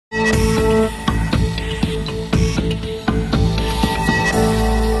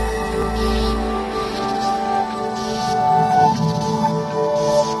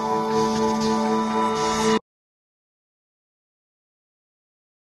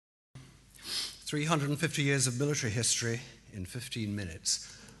350 years of military history in 15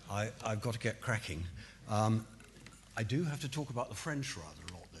 minutes. I've got to get cracking. I do have to talk about the French rather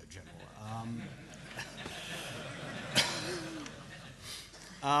a lot, though,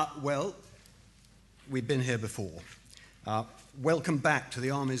 General. Well, we've been here before. Welcome back to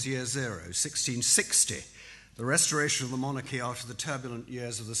the Army's Year Zero, 1660, the restoration of the monarchy after the turbulent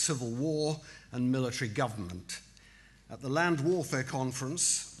years of the Civil War and military government. At the Land Warfare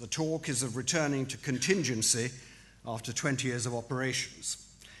Conference, the talk is of returning to contingency after 20 years of operations.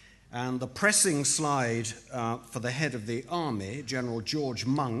 And the pressing slide for the head of the Army, General George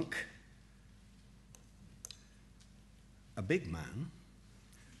Monk, a big man,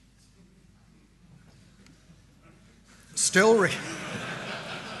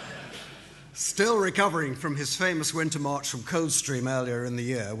 still recovering from his famous winter march from Coldstream earlier in the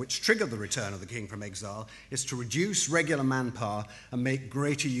year, which triggered the return of the king from exile, is to reduce regular manpower and make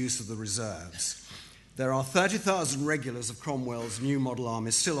greater use of the reserves. There are 30,000 regulars of Cromwell's new model army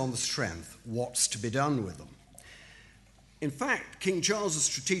still on the strength. What's to be done with them? In fact, King Charles's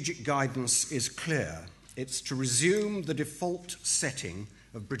strategic guidance is clear. It's to resume the default setting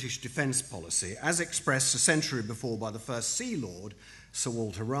of British defence policy, as expressed a century before by the first Sea Lord, Sir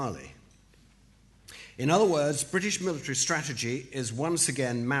Walter Raleigh. In other words, British military strategy is once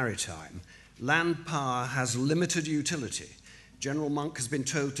again maritime. Land power has limited utility. General Monk has been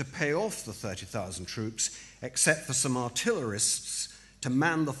told to pay off the 30,000 troops, except for some artillerists to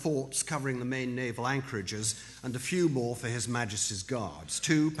man the forts covering the main naval anchorages and a few more for His Majesty's Guards,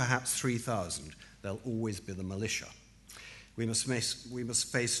 2,000, perhaps 3,000. There'll always be the militia. We must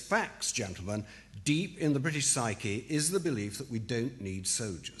face facts, gentlemen. Deep in the British psyche is the belief that we don't need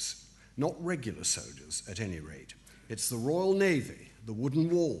soldiers. Not regular soldiers, at any rate. It's the Royal Navy, the wooden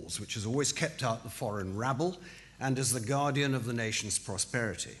walls, which has always kept out the foreign rabble and is the guardian of the nation's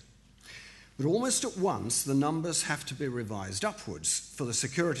prosperity. But almost at once, the numbers have to be revised upwards, for the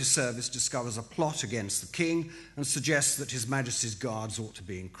security service discovers a plot against the king and suggests that His Majesty's Guards ought to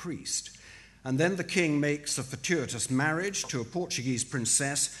be increased. And then the king makes a fortuitous marriage to a Portuguese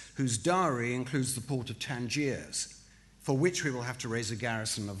princess whose dowry includes the port of Tangiers, for which we will have to raise a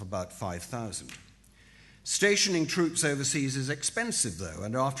garrison of about 5,000. Stationing troops overseas is expensive, though,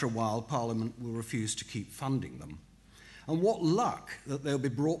 and after a while Parliament will refuse to keep funding them. And what luck that they'll be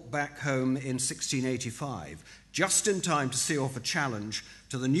brought back home in 1685, just in time to see off a challenge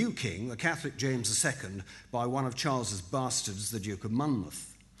to the new king, the Catholic James II, by one of Charles's bastards, the Duke of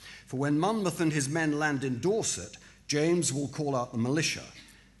Monmouth. For when Monmouth and his men land in Dorset, James will call out the militia,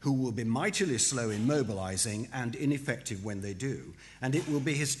 who will be mightily slow in mobilising and ineffective when they do. And it will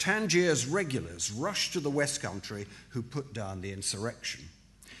be his Tangiers regulars rushed to the West Country who put down the insurrection.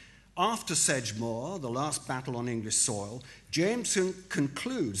 After Sedgemoor, the last battle on English soil, James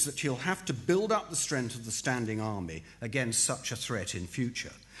concludes that he'll have to build up the strength of the standing army against such a threat in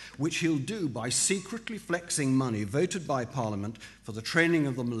future, which he'll do by secretly flexing money voted by Parliament for the training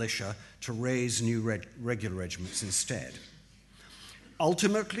of the militia to raise new regular regiments instead.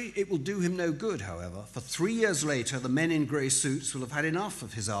 Ultimately, it will do him no good, however, for 3 years later, the men in grey suits will have had enough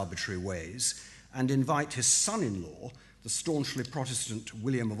of his arbitrary ways and invite his son-in-law, the staunchly Protestant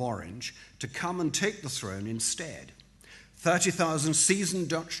William of Orange, to come and take the throne instead. 30,000 seasoned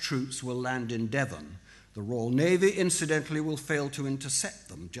Dutch troops will land in Devon. The Royal Navy, incidentally, will fail to intercept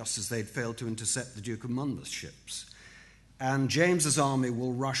them, just as they'd failed to intercept the Duke of Monmouth's ships. And James's army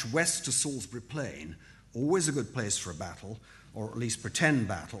will rush west to Salisbury Plain, always a good place for a battle, or at least pretend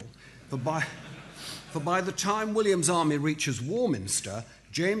battle, for by the time William's army reaches Warminster,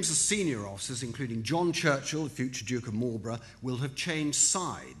 James's senior officers, including John Churchill, the future Duke of Marlborough, will have changed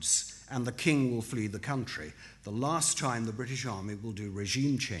sides, and the king will flee the country, the last time the British army will do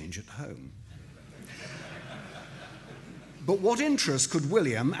regime change at home. But what interest could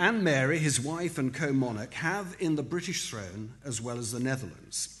William and Mary, his wife and co-monarch, have in the British throne as well as the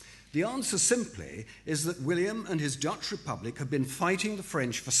Netherlands? The answer simply is that William and his Dutch Republic have been fighting the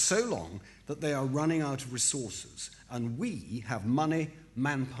French for so long that they are running out of resources, and we have money,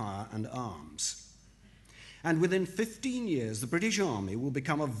 manpower, and arms. And within 15 years, the British Army will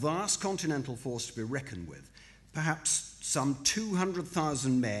become a vast continental force to be reckoned with, perhaps some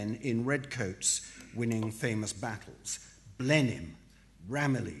 200,000 men in red coats winning famous battles: Blenheim,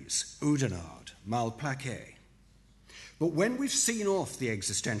 Ramillies, Oudenarde, Malplaquet. But when we've seen off the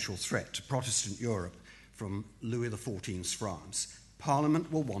existential threat to Protestant Europe from Louis XIV's France,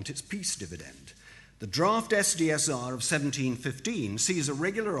 Parliament will want its peace dividend. The draft SDSR of 1715 sees a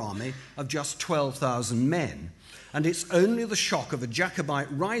regular army of just 12,000 men, and it's only the shock of a Jacobite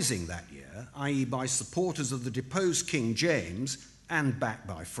rising that year, i.e. by supporters of the deposed King James and backed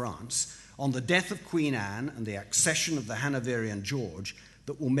by France, on the death of Queen Anne and the accession of the Hanoverian George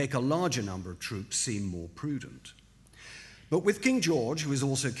that will make a larger number of troops seem more prudent. But with King George, who is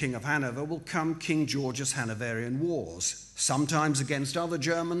also King of Hanover, will come King George's Hanoverian Wars, sometimes against other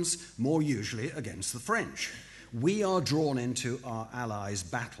Germans, more usually against the French. We are drawn into our allies'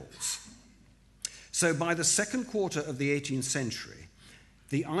 battles. So by the second quarter of the 18th century,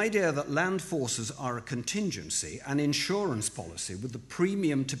 the idea that land forces are a contingency, an insurance policy with the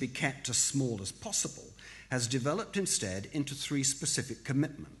premium to be kept as small as possible, has developed instead into three specific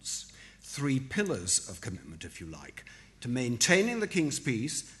commitments, three pillars of commitment, if you like, to maintaining the king's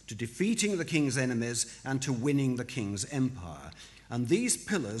peace, to defeating the king's enemies, and to winning the king's empire. And these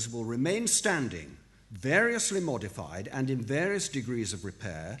pillars will remain standing, variously modified and in various degrees of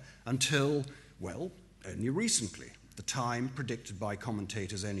repair until, well, only recently, the time predicted by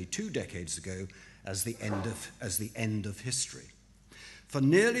commentators only 2 decades ago as the end of history. For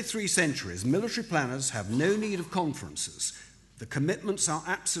nearly 3 centuries, military planners have no need of conferences. The commitments are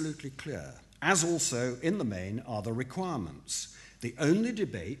absolutely clear, as also, in the main, are the requirements. The only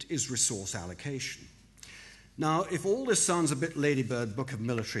debate is resource allocation. Now, if all this sounds a bit Ladybird Book of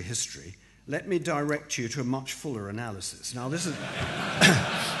Military History, let me direct you to a much fuller analysis. Now, this is...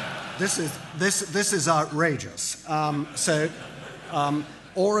 This is outrageous.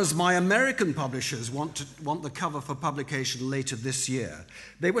 Or as my American publishers want the cover for publication later this year,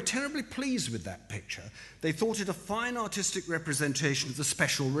 they were terribly pleased with that picture. They thought it a fine artistic representation of the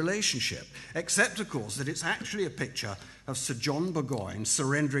special relationship, except, of course, that it's actually a picture of Sir John Burgoyne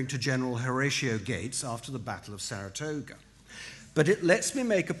surrendering to General Horatio Gates after the Battle of Saratoga. But it lets me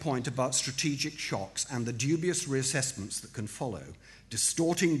make a point about strategic shocks and the dubious reassessments that can follow,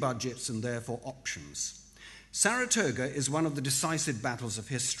 distorting budgets and therefore options. Saratoga is one of the decisive battles of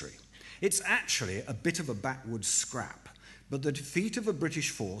history. It's actually a bit of a backwoods scrap, but the defeat of a British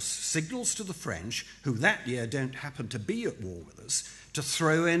force signals to the French, who that year don't happen to be at war with us, to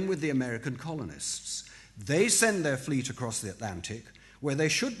throw in with the American colonists. They send their fleet across the Atlantic, where they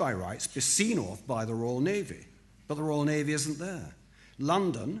should by rights be seen off by the Royal Navy. But the Royal Navy isn't there.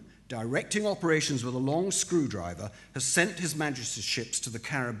 London, directing operations with a long screwdriver, has sent His Majesty's ships to the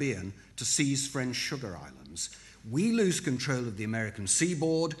Caribbean to seize French sugar islands. We lose control of the American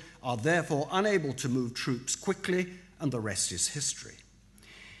seaboard, are therefore unable to move troops quickly, and the rest is history.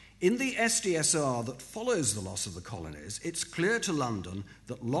 In the SDSR that follows the loss of the colonies, it's clear to London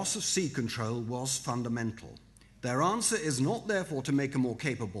that loss of sea control was fundamental. Their answer is not therefore to make a more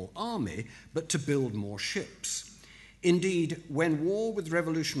capable army, but to build more ships. Indeed, when war with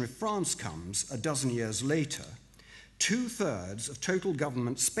revolutionary France comes a dozen years later, 2/3 of total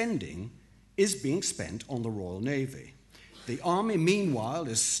government spending is being spent on the Royal Navy. The army, meanwhile,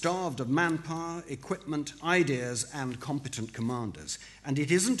 is starved of manpower, equipment, ideas, and competent commanders. And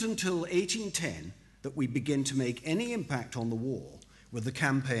it isn't until 1810 that we begin to make any impact on the war with the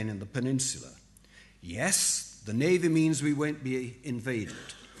campaign in the peninsula. Yes, the Navy means we won't be invaded,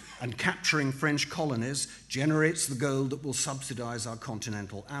 and capturing French colonies generates the gold that will subsidize our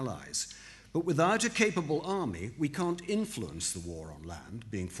continental allies. But without a capable army, we can't influence the war on land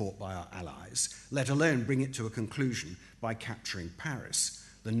being fought by our allies, let alone bring it to a conclusion by capturing Paris.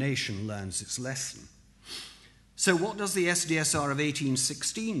 The nation learns its lesson. So what does the SDSR of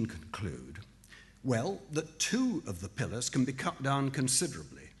 1816 conclude? Well, that 2 of the pillars can be cut down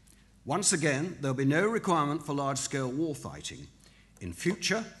considerably. Once again, there'll be no requirement for large-scale war fighting. In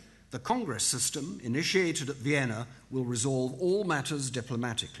future, the Congress system, initiated at Vienna, will resolve all matters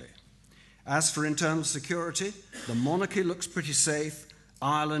diplomatically. As for internal security, the monarchy looks pretty safe,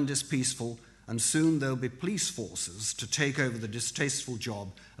 Ireland is peaceful, and soon there'll be police forces to take over the distasteful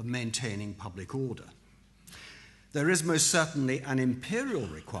job of maintaining public order. There is most certainly an imperial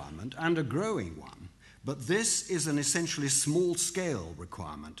requirement, and a growing one, but this is an essentially small-scale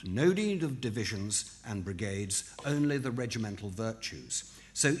requirement, no need of divisions and brigades, only the regimental virtues.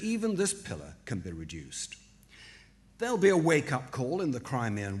 So even this pillar can be reduced. There'll be a wake-up call in the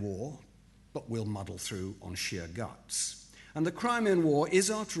Crimean War, but we'll muddle through on sheer guts. And the Crimean War is,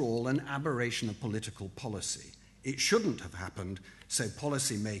 after all, an aberration of political policy. It shouldn't have happened, so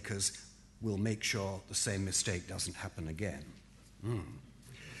policymakers will make sure the same mistake doesn't happen again.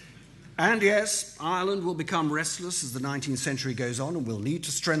 And yes, Ireland will become restless as the 19th century goes on, and will need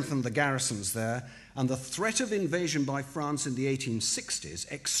to strengthen the garrisons there. And the threat of invasion by France in the 1860s,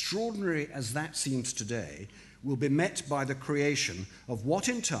 extraordinary as that seems today, will be met by the creation of what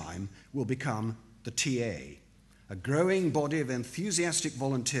in time will become the TA, a growing body of enthusiastic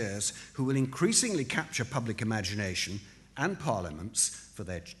volunteers who will increasingly capture public imagination and parliaments for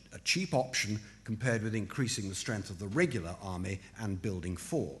a cheap option compared with increasing the strength of the regular army and building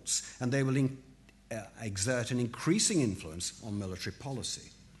forts. And they will exert an increasing influence on military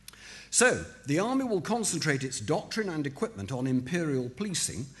policy. So, the army will concentrate its doctrine and equipment on imperial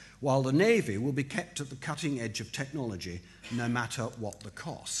policing, while the navy will be kept at the cutting edge of technology, no matter what the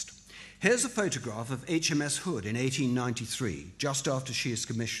cost. Here's a photograph of HMS Hood in 1893, just after she is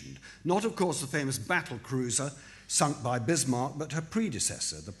commissioned. Not, of course, the famous battle cruiser sunk by Bismarck, but her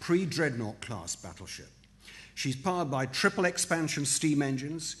predecessor, the pre-dreadnought class battleship. She's powered by triple expansion steam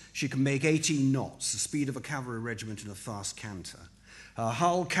engines. She can make 18 knots, the speed of a cavalry regiment in a fast canter. Her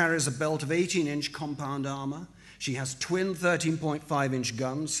hull carries a belt of 18-inch compound armour. She has twin 13.5-inch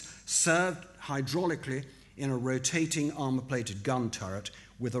guns, served hydraulically in a rotating armour-plated gun turret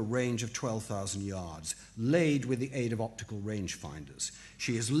with a range of 12,000 yards, laid with the aid of optical rangefinders.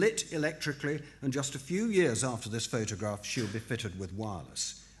 She is lit electrically, and just a few years after this photograph, she'll be fitted with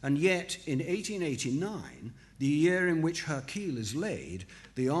wireless. And yet, in 1889, the year in which her keel is laid,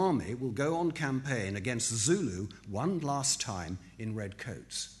 the army will go on campaign against the Zulu one last time in red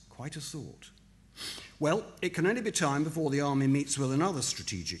coats. Quite a thought. Well, it can only be time before the army meets with another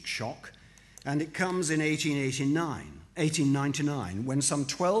strategic shock, and it comes in 1899, when some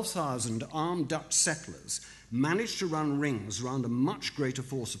 12,000 armed Dutch settlers managed to run rings around a much greater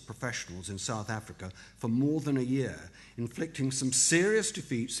force of professionals in South Africa for more than a year, inflicting some serious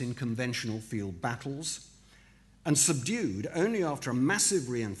defeats in conventional field battles, and subdued only after a massive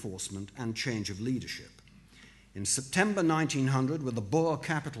reinforcement and change of leadership. In September 1900, with the Boer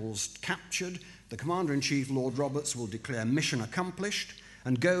capitals captured, the Commander-in-Chief, Lord Roberts, will declare mission accomplished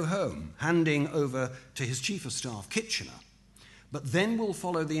and go home, handing over to his Chief of Staff, Kitchener. But then will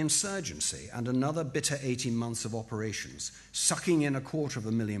follow the insurgency and another bitter 18 months of operations, sucking in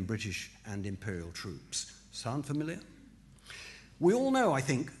 250,000 British and Imperial troops. Sound familiar? We all know, I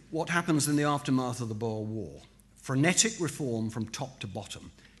think, what happens in the aftermath of the Boer War. Frenetic reform from top to bottom.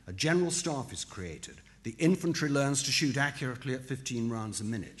 A general staff is created. The infantry learns to shoot accurately at 15 rounds a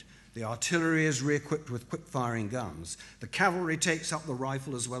minute. The artillery is re-equipped with quick-firing guns. The cavalry takes up the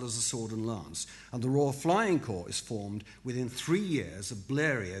rifle as well as the sword and lance. And the Royal Flying Corps is formed within 3 years of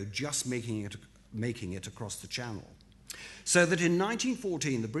Blériot just making it across the Channel. So that in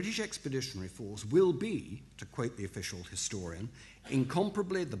 1914, the British Expeditionary Force will be, to quote the official historian,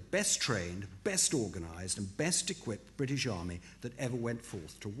 incomparably the best trained, best organised and best equipped British army that ever went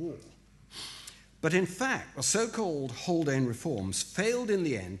forth to war. But in fact, the so-called Haldane reforms failed in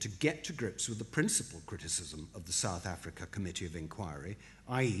the end to get to grips with the principal criticism of the South Africa Committee of Inquiry,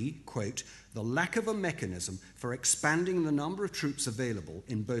 i.e., quote, the lack of a mechanism for expanding the number of troops available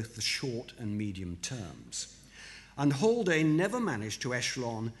in both the short and medium terms. And Haldane never managed to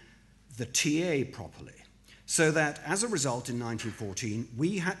echelon the TA properly, so that as a result in 1914,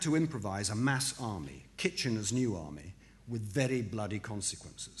 we had to improvise a mass army, Kitchener's new army, with very bloody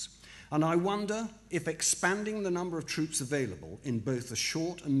consequences. And I wonder if expanding the number of troops available in both the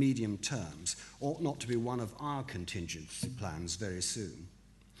short and medium terms ought not to be one of our contingency plans very soon.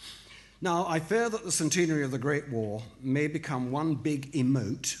 Now, I fear that the centenary of the Great War may become one big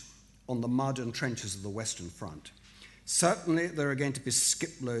emote on the mud and trenches of the Western Front. Certainly, there are going to be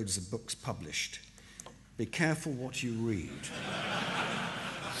skiploads of books published. Be careful what you read.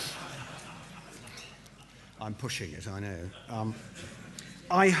 I'm pushing it, I know.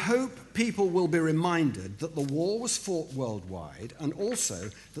 I hope people will be reminded that the war was fought worldwide and also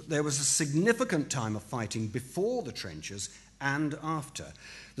that there was a significant time of fighting before the trenches and after.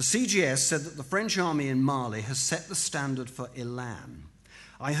 The CGS said that the French army in Mali has set the standard for elan.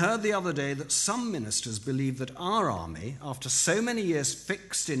 I heard the other day that some ministers believe that our army, after so many years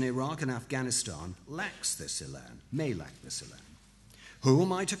fixed in Iraq and Afghanistan, lacks this elan, may lack this elan. Who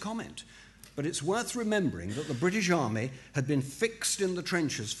am I to comment? But it's worth remembering that the British Army had been fixed in the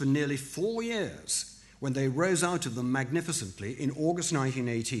trenches for nearly 4 years when they rose out of them magnificently in August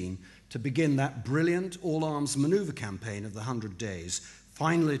 1918 to begin that brilliant all-arms manoeuvre campaign of the 100 Days,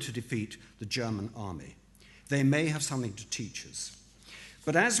 finally to defeat the German army. They may have something to teach us.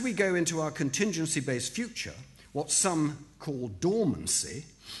 But as we go into our contingency-based future, what some call dormancy,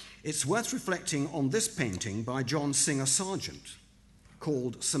 it's worth reflecting on this painting by John Singer Sargent,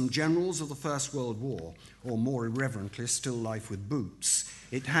 called Some Generals of the First World War, or more irreverently, Still Life with Boots.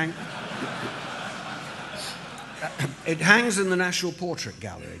 It hangs in the National Portrait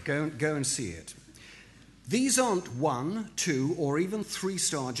Gallery. Go and see it. These aren't 1, 2, or even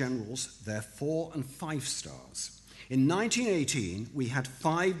 3-star generals. They're 4 and 5 stars. In 1918, we had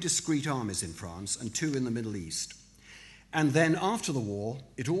 5 discrete armies in France and 2 in the Middle East. And then after the war,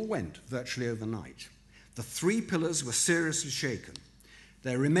 it all went virtually overnight. The three pillars were seriously shaken.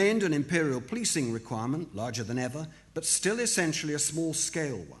 There remained an imperial policing requirement, larger than ever, but still essentially a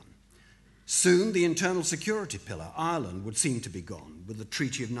small-scale one. Soon, the internal security pillar, Ireland, would seem to be gone with the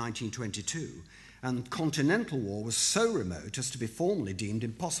Treaty of 1922, and continental war was so remote as to be formally deemed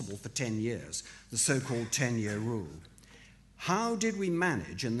impossible for 10 years, the so-called 10-year rule. How did we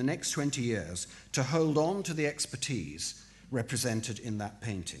manage in the next 20 years to hold on to the expertise represented in that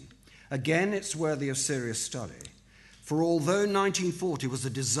painting? Again, it's worthy of serious study. For although 1940 was a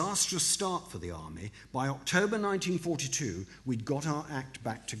disastrous start for the army, by October 1942, we'd got our act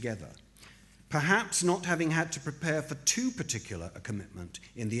back together. Perhaps not having had to prepare for too particular a commitment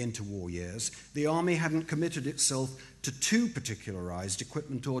in the interwar years, the army hadn't committed itself to too particularized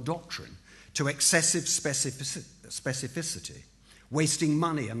equipment or doctrine, to excessive specificity, wasting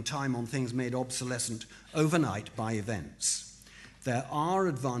money and time on things made obsolescent overnight by events. There are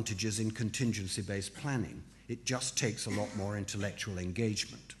advantages in contingency-based planning. It just takes a lot more intellectual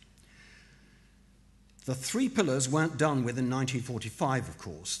engagement. The three pillars weren't done within 1945, of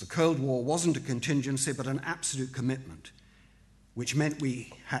course. The Cold War wasn't a contingency, but an absolute commitment, which meant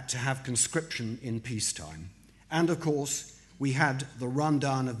we had to have conscription in peacetime. And, of course, we had the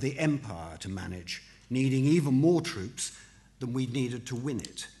rundown of the empire to manage, needing even more troops than we needed to win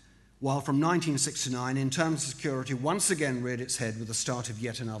it. While from 1969, internal security once again reared its head with the start of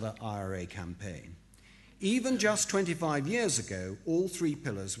yet another IRA campaign. Even just 25 years ago, all three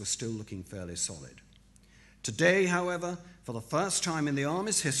pillars were still looking fairly solid. Today, however, for the first time in the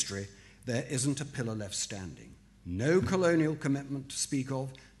Army's history, there isn't a pillar left standing. No colonial commitment to speak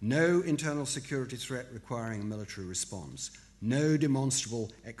of, no internal security threat requiring a military response, no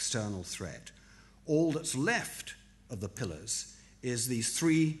demonstrable external threat. All that's left of the pillars is these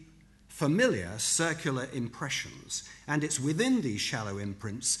three familiar circular impressions, and it's within these shallow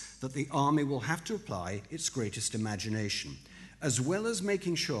imprints that the Army will have to apply its greatest imagination, as well as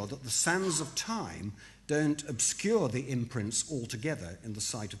making sure that the sands of time don't obscure the imprints altogether in the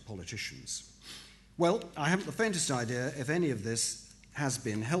sight of politicians. Well, I haven't the faintest idea if any of this has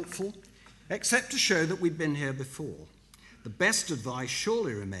been helpful, except to show that we've been here before. The best advice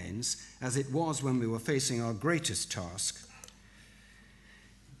surely remains, as it was when we were facing our greatest task,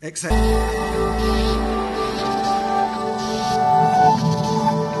 except